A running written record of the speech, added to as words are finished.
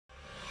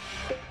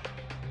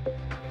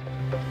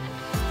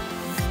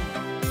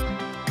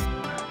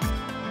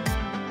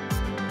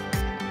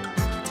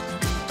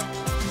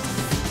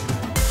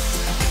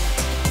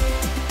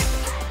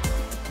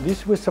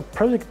This was a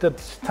project that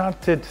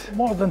started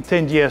more than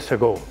 10 years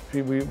ago.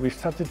 We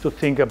started to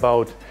think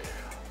about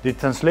the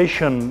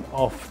translation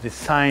of the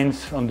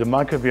science on the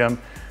microbiome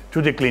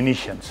to the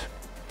clinicians.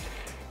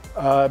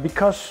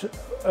 Because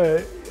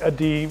at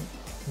the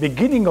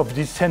beginning of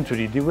this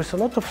century, there was a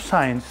lot of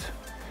science,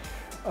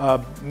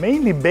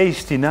 mainly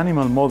based in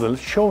animal models,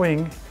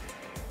 showing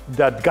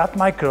that gut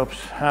microbes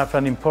have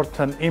an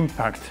important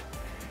impact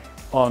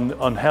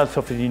on health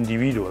of the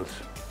individuals.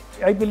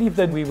 I believe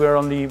that we were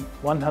only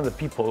 100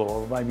 people,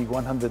 or maybe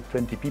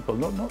 120 people,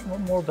 not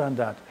more than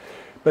that,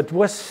 but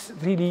was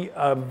really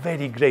a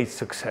very great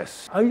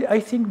success. I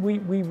think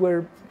we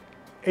were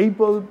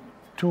able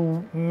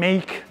to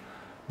make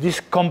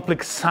this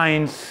complex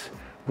science,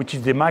 which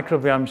is the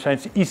microbiome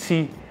science,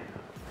 easy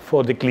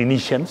for the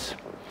clinicians,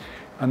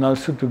 and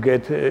also to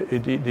get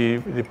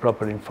the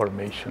proper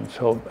information.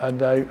 So,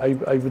 and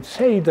I would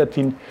say that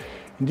in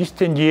these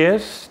 10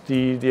 years,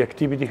 the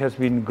activity has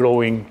been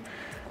growing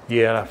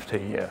year after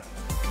year.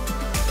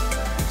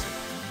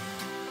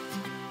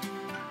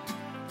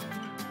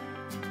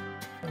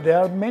 There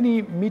are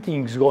many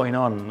meetings going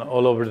on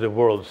all over the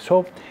world.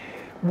 So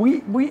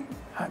we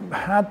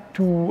had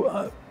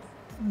to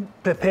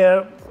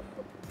prepare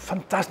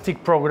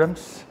fantastic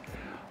programs,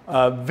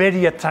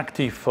 very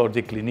attractive for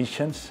the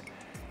clinicians,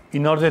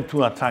 in order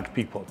to attract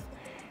people.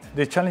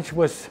 The challenge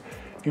was,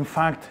 in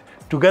fact,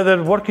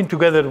 working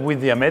together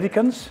with the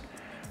Americans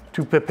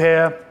to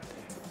prepare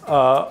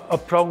a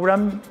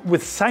program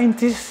with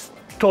scientists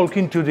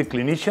talking to the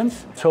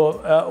clinicians. So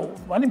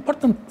one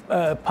important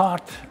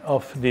part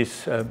of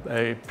this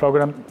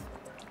program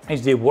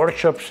is the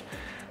workshops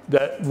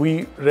that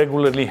we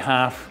regularly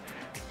have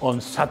on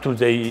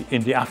Saturday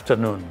in the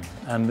afternoon,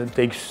 and it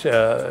takes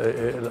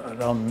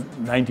around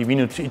 90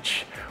 minutes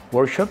each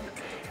workshop,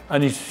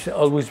 and it's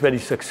always very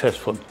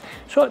successful.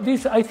 So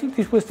I think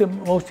this was the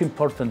most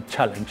important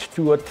challenge,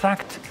 to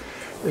attract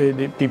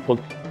the people.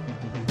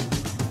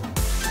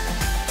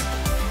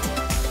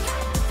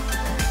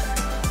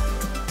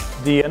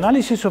 The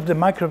analysis of the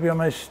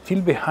microbiome is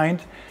still behind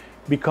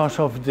because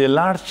of the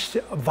large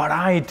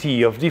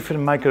variety of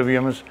different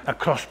microbiomes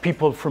across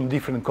people from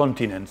different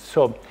continents.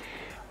 So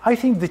I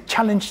think the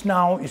challenge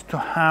now is to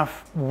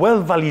have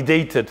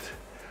well-validated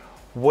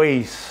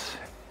ways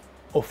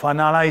of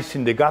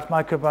analyzing the gut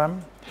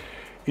microbiome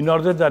in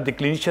order that the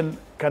clinician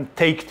can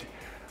take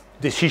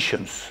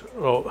decisions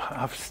or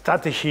have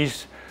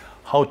strategies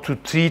how to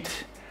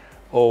treat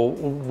or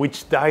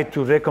which diet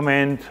to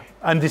recommend.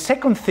 And the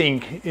second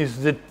thing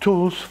is the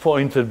tools for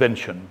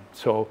intervention.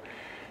 So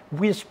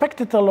we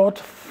expected a lot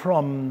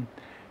from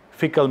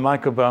fecal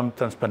microbiome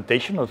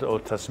transplantation or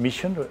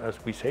transmission,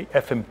 as we say,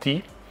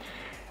 FMT.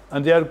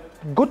 And there are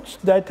good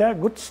data,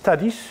 good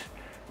studies,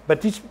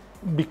 but it's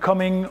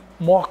becoming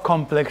more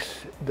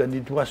complex than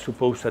it was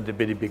supposed at the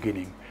very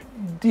beginning.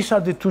 These are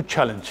the two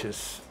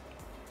challenges.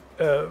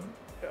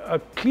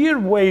 A clear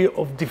way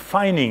of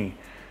defining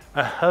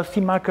a healthy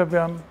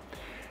microbiome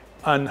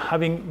and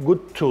having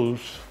good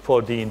tools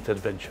for the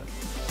intervention.